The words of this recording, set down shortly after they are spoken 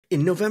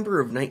In November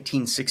of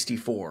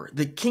 1964,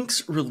 the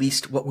Kinks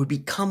released what would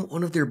become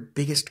one of their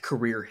biggest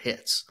career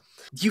hits.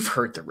 You've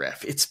heard the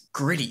riff. It's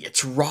gritty,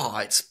 it's raw,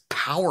 it's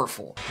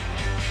powerful.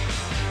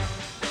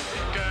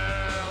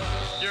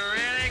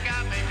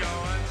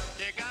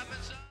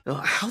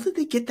 How did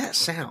they get that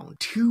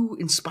sound? Who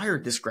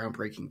inspired this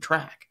groundbreaking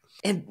track?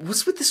 And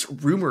what's with this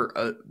rumor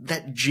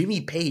that Jimmy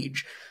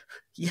Page,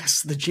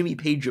 yes, the Jimmy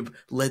Page of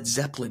Led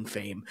Zeppelin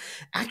fame,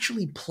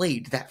 actually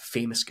played that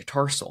famous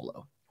guitar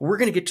solo? We're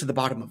going to get to the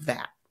bottom of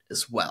that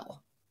as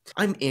well.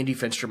 I'm Andy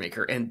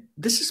Fenstermaker, and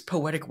this is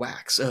Poetic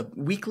Wax, a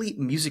weekly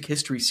music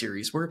history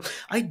series where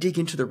I dig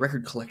into the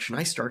record collection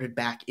I started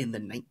back in the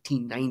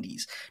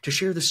 1990s to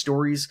share the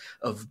stories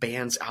of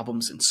bands,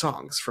 albums, and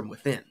songs from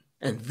within.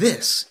 And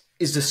this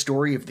is the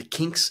story of the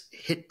Kinks'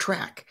 hit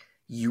track,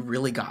 You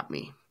Really Got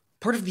Me.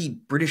 Part of the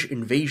British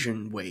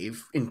invasion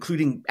wave,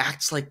 including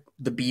acts like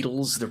the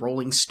Beatles, the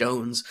Rolling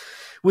Stones,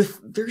 with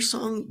their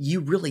song You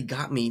Really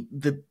Got Me,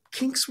 the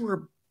Kinks were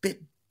a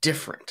bit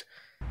different.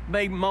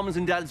 Made mums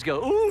and dads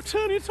go, oh,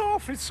 turn it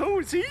off, it's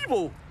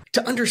evil.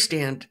 To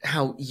understand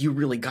how You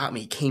Really Got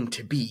Me came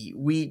to be,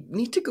 we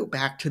need to go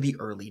back to the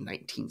early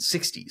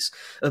 1960s,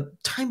 a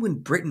time when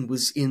Britain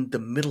was in the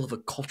middle of a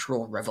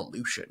cultural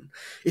revolution.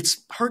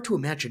 It's hard to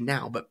imagine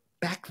now, but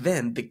back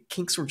then, the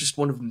Kinks were just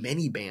one of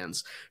many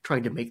bands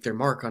trying to make their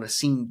mark on a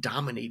scene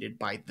dominated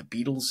by the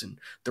Beatles and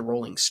the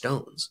Rolling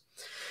Stones.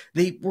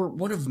 They were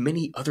one of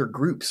many other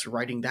groups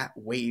riding that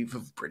wave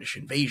of British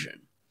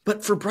invasion.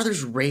 But for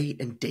brothers Ray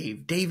and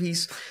Dave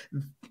Davies,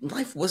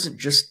 life wasn't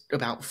just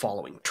about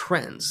following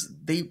trends.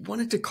 They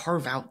wanted to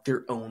carve out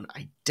their own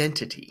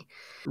identity.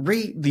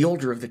 Ray, the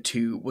older of the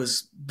two,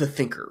 was the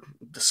thinker,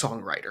 the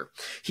songwriter.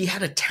 He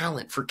had a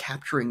talent for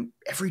capturing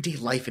everyday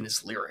life in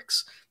his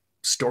lyrics.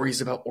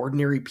 Stories about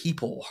ordinary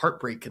people,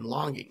 heartbreak, and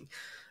longing.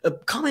 A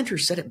commenter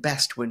said it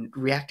best when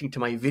reacting to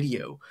my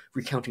video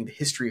recounting the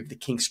history of the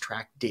Kinks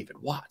track David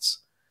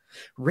Watts.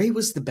 Ray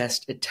was the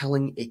best at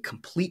telling a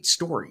complete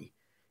story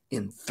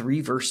in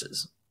 3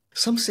 verses.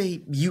 Some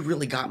say You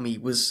Really Got Me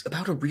was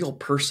about a real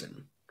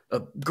person,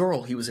 a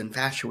girl he was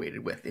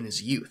infatuated with in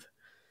his youth.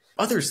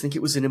 Others think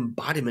it was an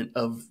embodiment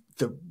of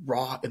the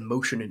raw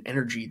emotion and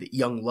energy that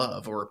young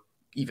love, or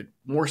even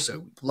more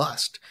so,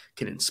 lust,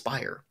 can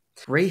inspire.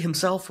 Ray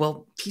himself,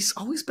 well, he's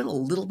always been a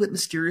little bit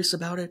mysterious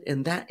about it,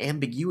 and that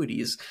ambiguity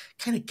has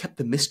kind of kept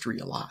the mystery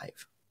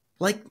alive.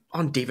 Like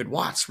on David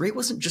Watts, Ray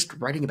wasn't just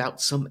writing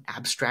about some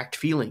abstract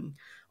feeling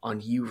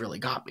on You Really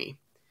Got Me.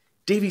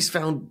 Davies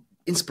found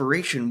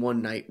inspiration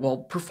one night while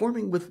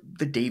performing with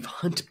the Dave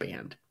Hunt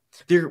Band.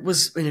 There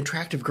was an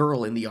attractive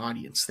girl in the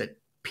audience that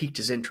piqued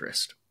his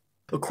interest.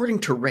 According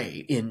to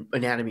Ray in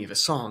Anatomy of a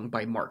Song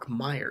by Mark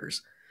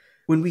Myers,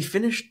 when we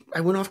finished,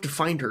 I went off to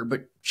find her,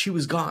 but she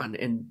was gone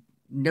and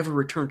never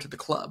returned to the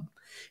club.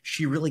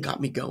 She really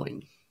got me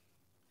going.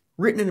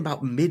 Written in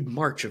about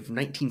mid-March of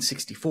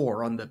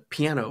 1964 on the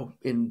piano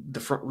in the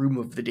front room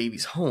of the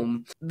Davies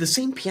home, the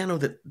same piano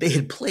that they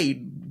had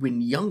played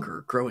when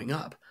younger growing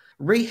up,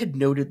 Ray had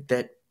noted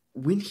that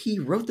when he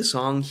wrote the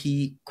song,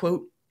 he,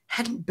 quote,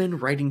 hadn't been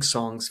writing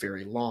songs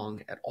very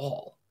long at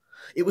all.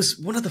 It was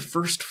one of the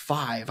first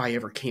 5 I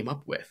ever came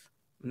up with.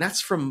 And that's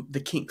from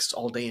the Kinks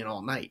All Day and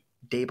All Night,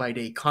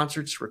 day-by-day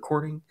concerts,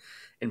 recording,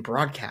 and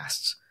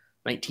broadcasts,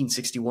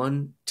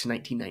 1961 to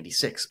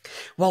 1996.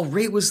 While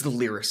Ray was the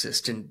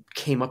lyricist and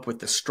came up with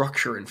the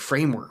structure and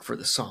framework for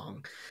the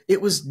song,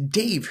 it was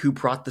Dave who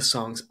brought the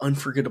song's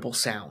unforgettable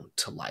sound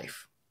to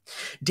life.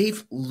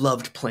 Dave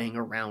loved playing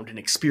around and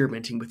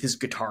experimenting with his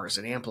guitars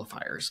and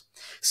amplifiers,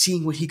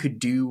 seeing what he could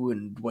do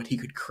and what he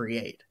could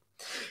create.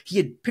 He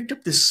had picked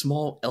up this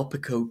small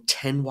Elpico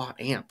 10-watt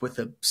amp with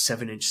a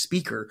 7-inch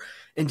speaker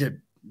and a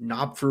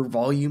knob for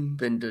volume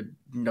and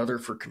another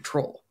for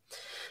control.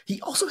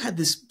 He also had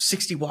this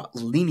 60-watt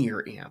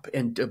linear amp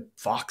and a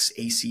Vox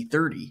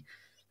AC30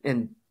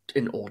 and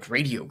an old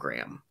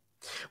radiogram.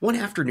 One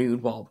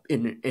afternoon, while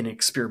in an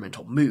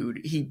experimental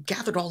mood, he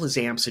gathered all his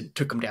amps and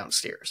took them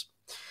downstairs.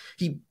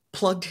 He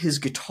plugged his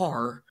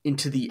guitar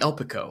into the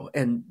Elpico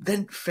and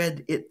then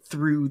fed it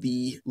through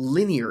the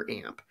linear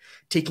amp,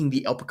 taking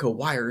the Elpico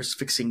wires,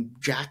 fixing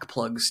jack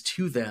plugs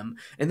to them,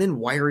 and then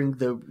wiring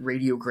the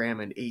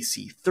radiogram and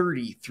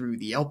AC30 through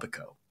the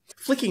Elpico.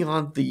 Flicking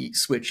on the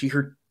switch, he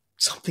heard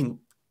something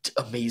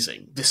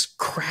amazing, this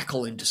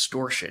crackle and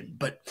distortion,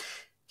 but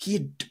he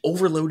had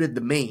overloaded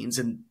the mains,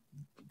 and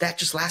that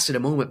just lasted a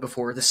moment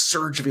before the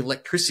surge of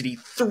electricity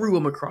threw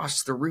him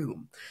across the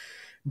room,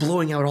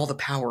 blowing out all the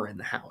power in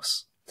the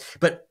house.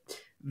 But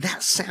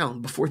that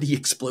sound before the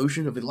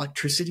explosion of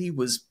electricity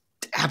was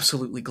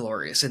absolutely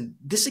glorious, and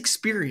this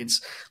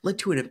experience led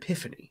to an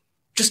epiphany.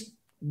 Just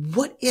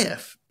what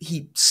if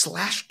he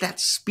slashed that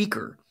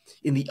speaker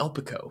in the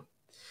Elpico?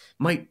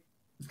 Might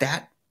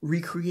that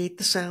recreate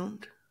the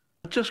sound?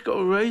 I just got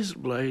a razor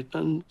blade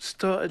and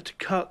started to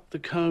cut the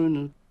cone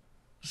of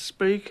the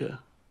speaker.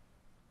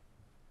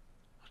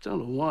 I don't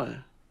know why.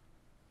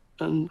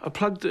 And I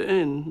plugged it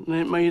in, and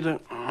it made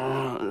that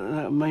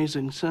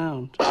amazing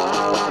sound.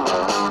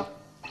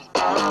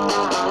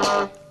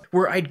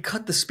 Where I'd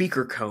cut the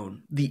speaker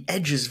cone, the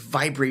edges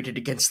vibrated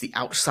against the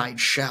outside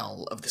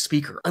shell of the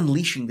speaker,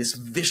 unleashing this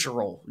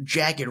visceral,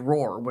 jagged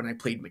roar when I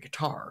played my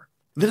guitar.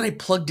 Then I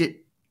plugged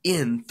it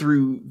in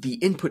through the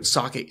input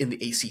socket in the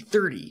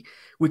AC30,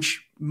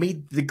 which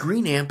made the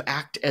green amp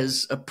act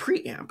as a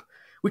preamp,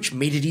 which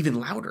made it even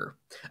louder.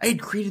 I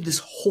had created this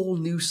whole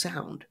new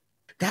sound.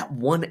 That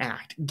one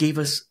act gave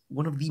us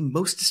one of the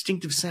most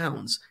distinctive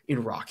sounds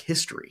in rock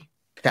history.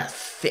 That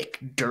thick,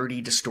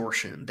 dirty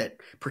distortion that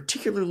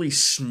particularly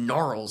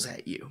snarls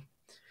at you.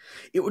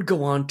 It would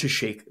go on to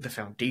shake the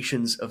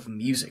foundations of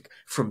music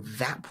from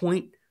that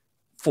point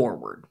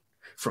forward,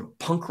 from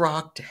punk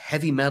rock to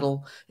heavy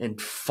metal and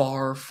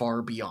far,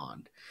 far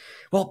beyond.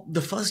 While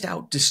the fuzzed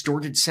out,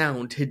 distorted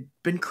sound had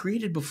been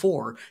created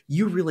before,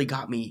 You Really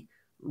Got Me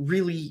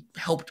really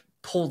helped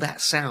pull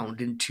that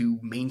sound into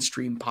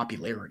mainstream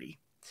popularity.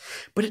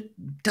 But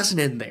it doesn't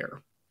end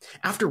there.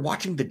 After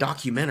watching the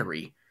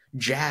documentary,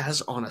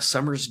 Jazz on a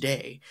Summer's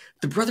Day,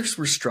 the brothers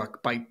were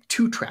struck by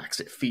two tracks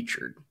it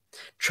featured.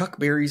 Chuck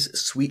Berry's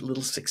Sweet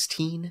Little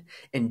 16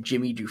 and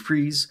Jimmy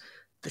Dufresne's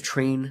The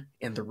Train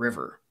and the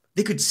River.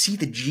 They could see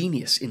the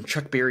genius in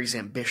Chuck Berry's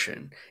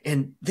ambition,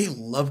 and they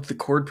loved the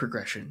chord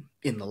progression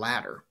in the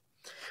latter.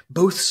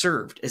 Both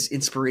served as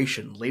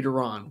inspiration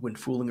later on when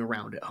fooling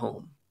around at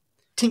home.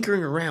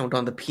 Tinkering around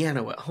on the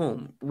piano at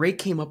home, Ray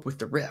came up with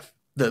the riff,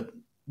 the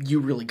You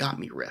Really Got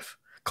Me riff.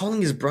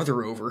 Calling his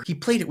brother over, he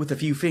played it with a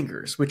few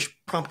fingers, which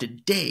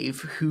prompted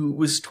Dave, who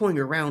was toying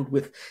around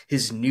with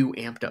his new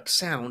amped-up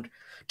sound,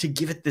 to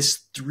give it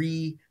this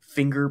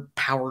 3-finger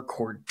power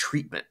chord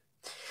treatment.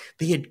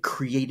 They had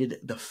created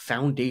the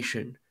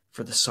foundation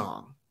for the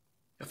song.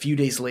 A few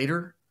days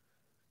later,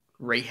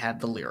 Ray had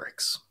the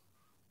lyrics.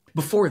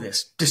 Before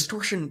this,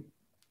 distortion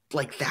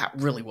like that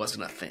really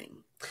wasn't a thing.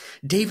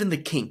 Dave and the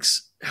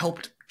Kinks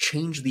helped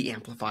change the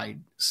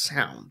amplified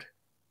sound.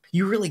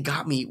 You Really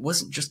Got Me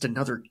wasn't just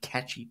another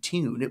catchy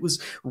tune. It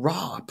was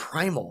raw,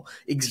 primal,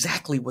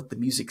 exactly what the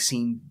music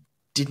scene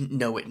didn't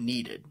know it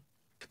needed.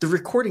 The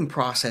recording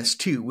process,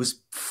 too,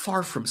 was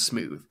far from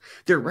smooth.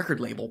 Their record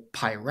label,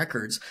 Pi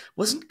Records,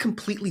 wasn't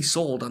completely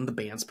sold on the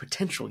band's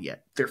potential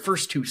yet. Their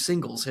first 2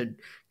 singles had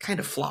kind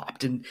of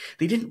flopped, and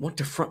they didn't want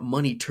to front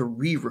money to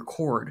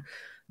re-record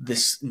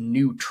this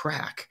new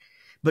track.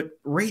 But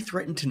Ray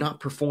threatened to not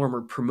perform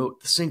or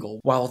promote the single,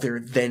 while their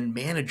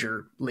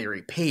then-manager,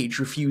 Larry Page,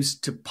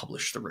 refused to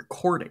publish the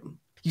recording.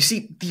 You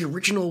see, the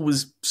original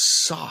was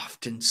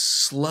soft and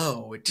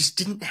slow. It just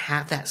didn't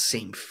have that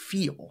same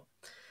feel,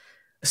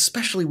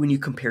 especially when you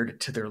compared it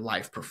to their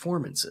live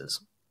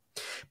performances.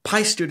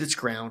 Pi stood its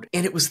ground,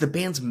 and it was the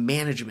band's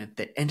management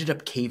that ended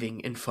up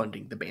caving and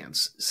funding the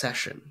band's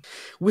session.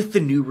 With the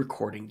new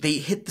recording, they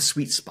hit the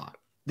sweet spot.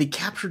 They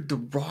captured the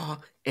raw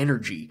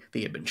energy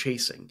they had been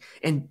chasing,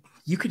 and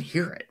you could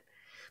hear it.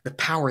 The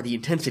power, the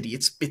intensity,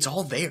 it's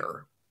all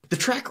there. The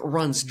track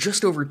runs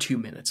just over 2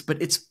 minutes,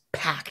 but it's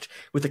packed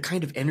with a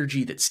kind of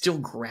energy that still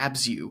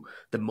grabs you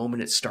the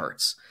moment it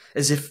starts,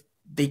 as if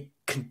they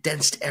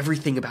condensed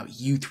everything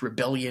about youth,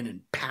 rebellion,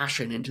 and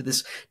passion into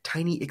this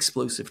tiny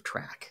explosive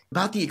track.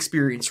 About the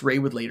experience, Ray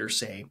would later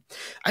say,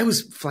 "I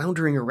was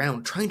floundering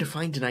around trying to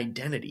find an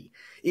identity.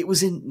 It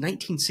was in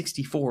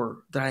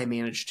 1964 that I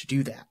managed to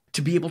do that,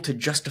 to be able to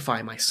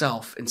justify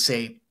myself and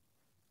say,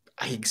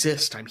 I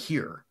exist, I'm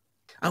here.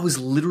 I was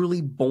literally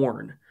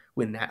born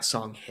when that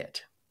song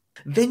hit."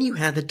 Then you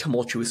had the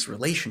tumultuous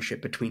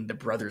relationship between the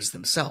brothers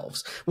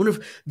themselves, one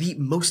of the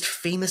most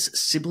famous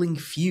sibling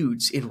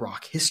feuds in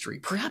rock history,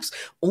 perhaps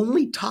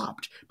only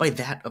topped by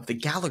that of the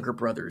Gallagher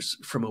brothers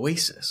from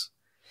Oasis.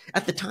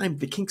 At the time,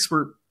 the Kinks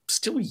were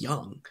still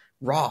young,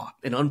 raw,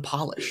 and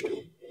unpolished.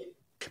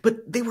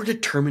 But they were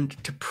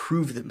determined to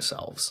prove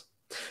themselves.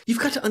 You've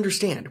got to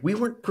understand, we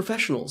weren't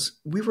professionals.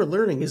 We were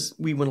learning as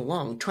we went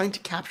along, trying to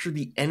capture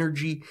the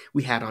energy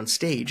we had on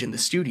stage in the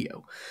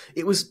studio.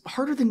 It was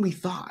harder than we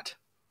thought.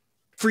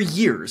 For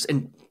years,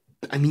 and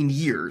I mean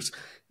years,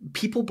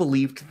 people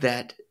believed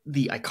that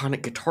the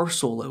iconic guitar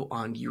solo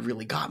on You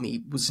Really Got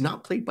Me was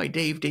not played by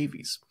Dave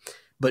Davies,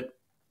 but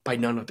by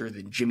none other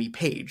than Jimmy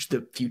Page,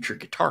 the future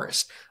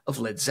guitarist of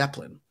Led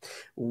Zeppelin.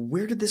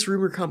 Where did this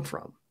rumor come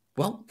from?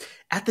 Well,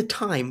 at the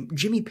time,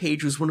 Jimmy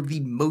Page was one of the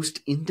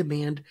most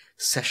in-demand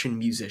session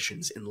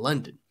musicians in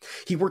London.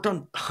 He worked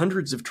on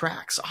hundreds of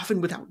tracks, often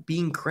without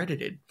being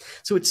credited.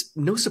 So it's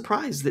no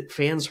surprise that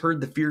fans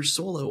heard the fierce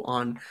solo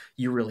on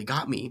You Really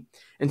Got Me,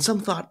 and some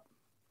thought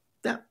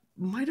that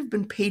might have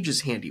been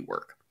Page's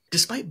handiwork.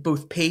 Despite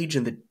both Page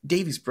and the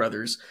Davies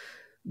brothers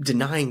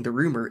denying the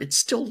rumor, it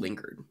still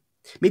lingered.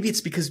 Maybe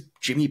it's because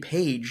Jimmy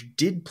Page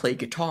did play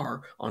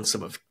guitar on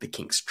some of the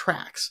Kinks'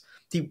 tracks.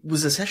 He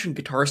was a session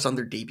guitarist on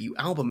their debut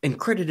album and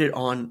credited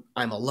on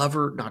I'm a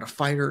Lover, Not a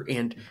Fighter,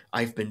 and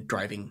I've Been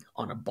Driving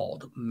on a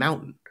Bald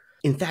Mountain.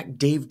 In fact,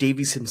 Dave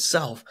Davies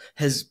himself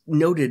has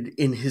noted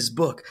in his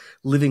book,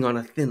 Living on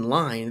a Thin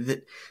Line,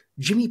 that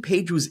Jimmy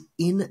Page was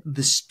in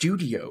the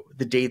studio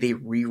the day they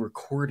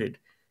re-recorded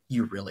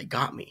You Really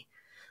Got Me.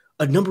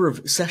 A number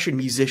of session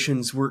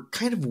musicians were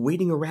kind of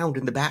waiting around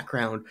in the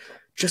background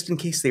just in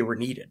case they were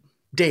needed.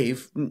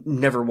 Dave,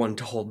 never one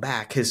to hold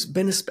back, has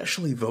been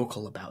especially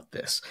vocal about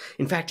this.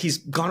 In fact, he's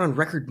gone on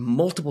record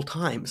multiple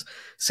times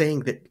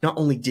saying that not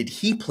only did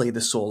he play the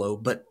solo,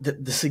 but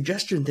that the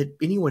suggestion that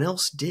anyone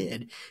else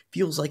did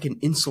feels like an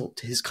insult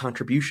to his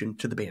contribution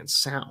to the band's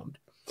sound.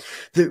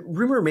 The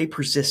rumor may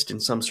persist in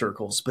some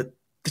circles, but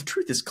the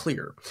truth is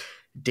clear.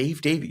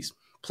 Dave Davies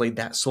played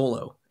that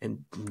solo,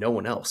 and no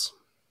one else.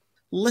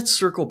 Let's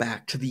circle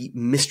back to the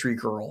mystery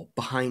girl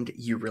behind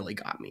You Really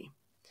Got Me.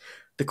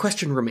 The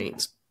question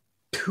remains,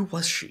 who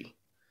was she?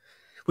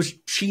 Was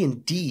she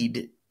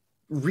indeed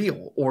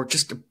real, or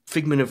just a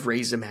figment of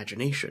Ray's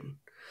imagination?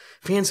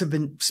 Fans have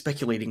been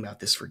speculating about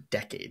this for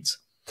decades.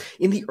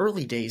 In the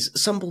early days,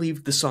 some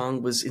believed the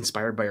song was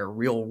inspired by a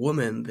real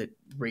woman that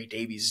Ray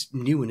Davies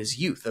knew in his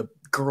youth, a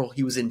girl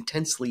he was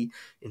intensely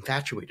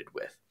infatuated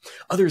with.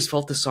 Others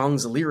felt the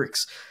song's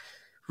lyrics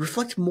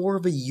reflect more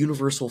of a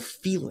universal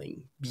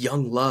feeling,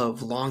 young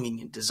love, longing,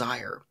 and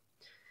desire.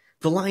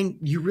 The line,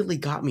 "You really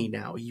got me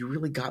now, you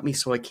really got me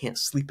so I can't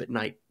sleep at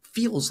night,"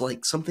 feels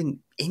like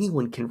something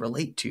anyone can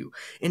relate to,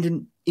 and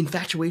an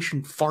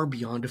infatuation far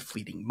beyond a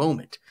fleeting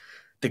moment,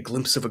 the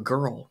glimpse of a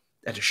girl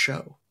at a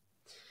show.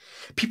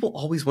 People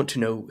always want to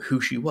know who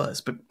she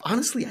was, but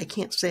honestly, I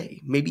can't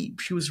say. Maybe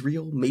she was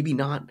real, maybe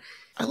not.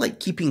 I like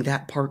keeping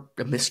that part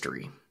a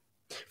mystery.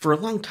 For a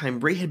long time,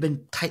 Ray had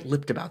been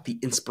tight-lipped about the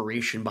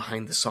inspiration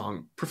behind the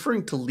song,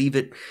 preferring to leave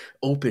it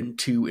open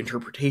to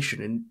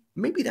interpretation, and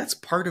maybe that's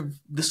part of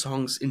the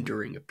song's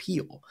enduring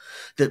appeal.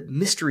 The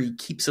mystery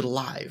keeps it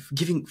alive,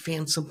 giving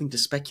fans something to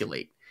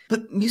speculate.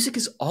 But music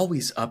is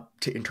always up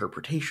to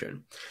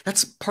interpretation.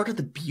 That's part of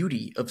the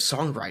beauty of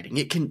songwriting.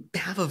 It can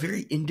have a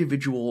very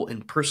individual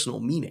and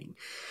personal meaning,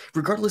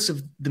 regardless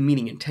of the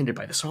meaning intended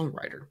by the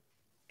songwriter.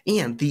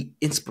 And the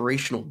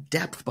inspirational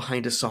depth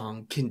behind a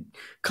song can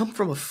come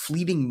from a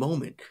fleeting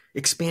moment,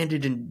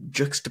 expanded and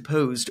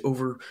juxtaposed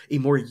over a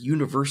more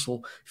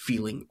universal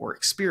feeling or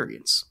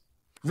experience.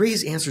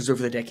 Ray's answers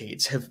over the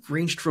decades have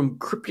ranged from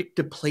cryptic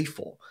to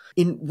playful.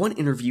 In one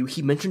interview,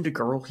 he mentioned a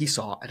girl he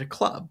saw at a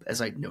club,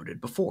 as I noted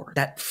before.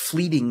 That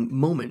fleeting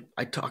moment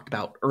I talked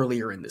about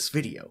earlier in this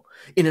video.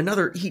 In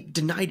another, he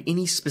denied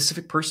any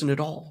specific person at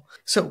all.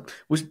 So,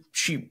 was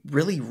she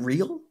really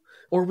real?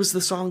 Or was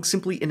the song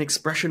simply an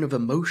expression of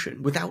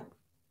emotion without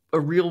a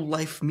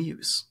real-life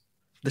muse?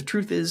 The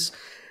truth is,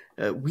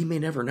 we may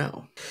never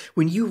know.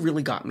 When You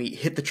Really Got Me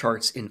hit the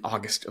charts in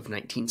August of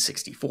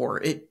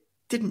 1964, it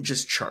didn't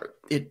just chart,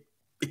 it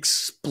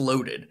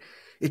exploded.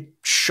 It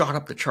shot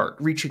up the chart,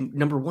 reaching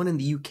number 1 in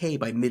the UK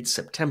by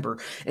mid-September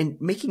and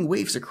making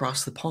waves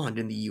across the pond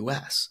in the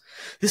US.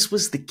 This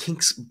was the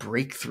Kinks'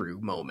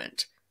 breakthrough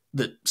moment.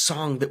 The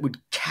song that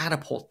would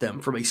catapult them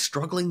from a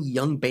struggling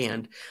young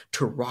band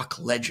to rock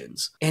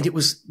legends. And it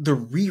was the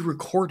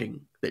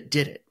re-recording that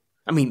did it.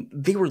 I mean,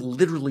 they were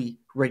literally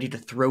ready to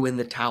throw in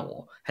the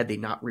towel had they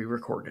not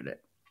re-recorded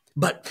it.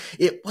 But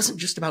it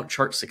wasn't just about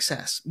chart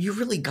success. You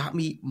Really Got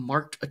Me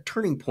marked a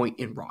turning point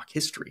in rock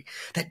history.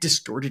 That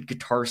distorted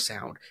guitar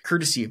sound,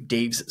 courtesy of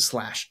Dave's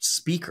slashed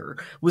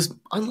speaker, was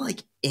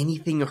unlike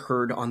anything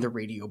heard on the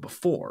radio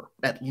before,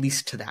 at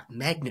least to that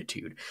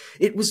magnitude.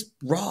 It was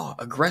raw,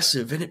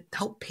 aggressive, and it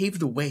helped pave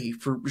the way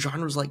for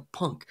genres like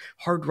punk,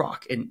 hard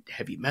rock, and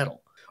heavy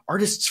metal.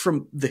 Artists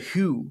from The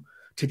Who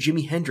to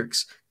Jimi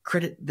Hendrix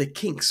credit the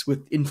Kinks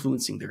with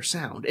influencing their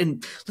sound.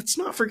 And let's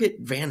not forget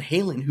Van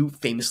Halen, who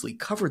famously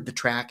covered the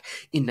track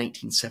in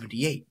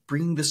 1978,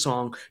 bringing the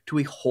song to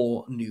a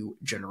whole new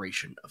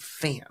generation of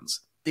fans.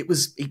 It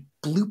was a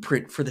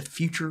blueprint for the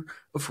future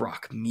of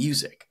rock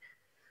music.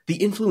 The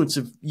influence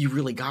of You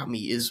Really Got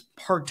Me is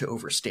hard to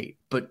overstate,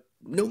 but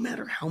no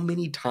matter how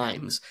many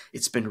times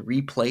it's been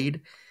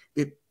replayed,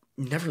 it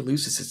never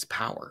loses its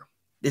power.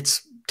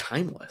 It's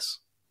timeless.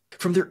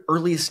 From their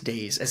earliest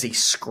days as a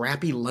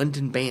scrappy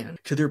London band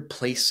to their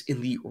place in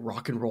the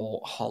Rock and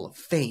Roll Hall of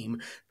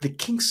Fame, the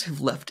Kinks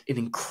have left an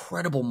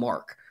incredible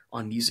mark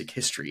on music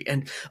history,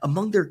 and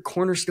among their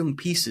cornerstone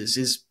pieces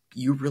is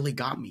You Really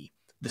Got Me,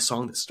 the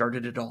song that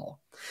started it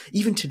all.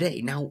 Even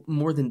today, now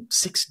more than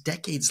 6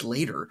 decades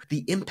later,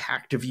 the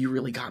impact of You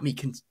Really Got Me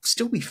can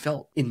still be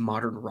felt in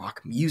modern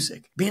rock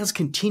music. Bands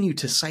continue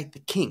to cite the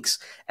Kinks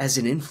as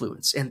an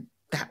influence, and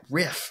that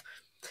riff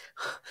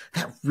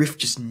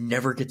just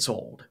never gets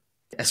old.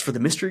 As for the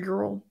mystery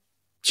girl,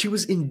 she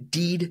was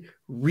indeed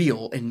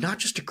real and not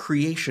just a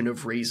creation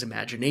of Ray's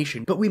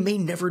imagination, but we may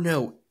never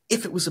know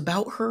if it was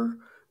about her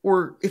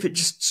or if it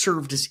just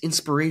served as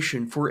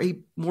inspiration for a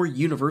more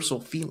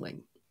universal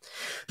feeling.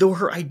 Though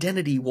her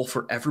identity will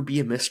forever be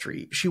a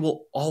mystery, she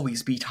will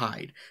always be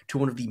tied to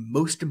one of the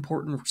most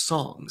important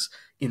songs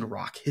in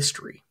rock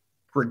history.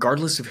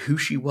 Regardless of who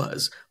she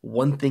was,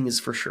 one thing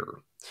is for sure: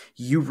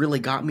 You Really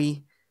Got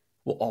Me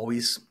will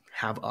always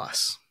have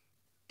us.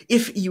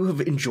 If you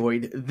have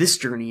enjoyed this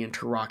journey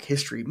into rock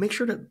history, make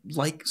sure to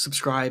like,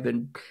 subscribe,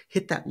 and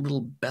hit that little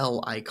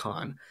bell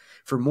icon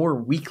for more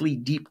weekly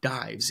deep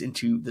dives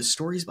into the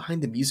stories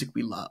behind the music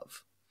we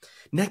love.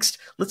 Next,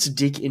 let's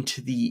dig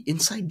into the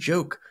inside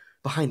joke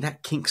behind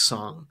that Kinks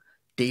song,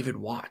 David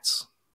Watts.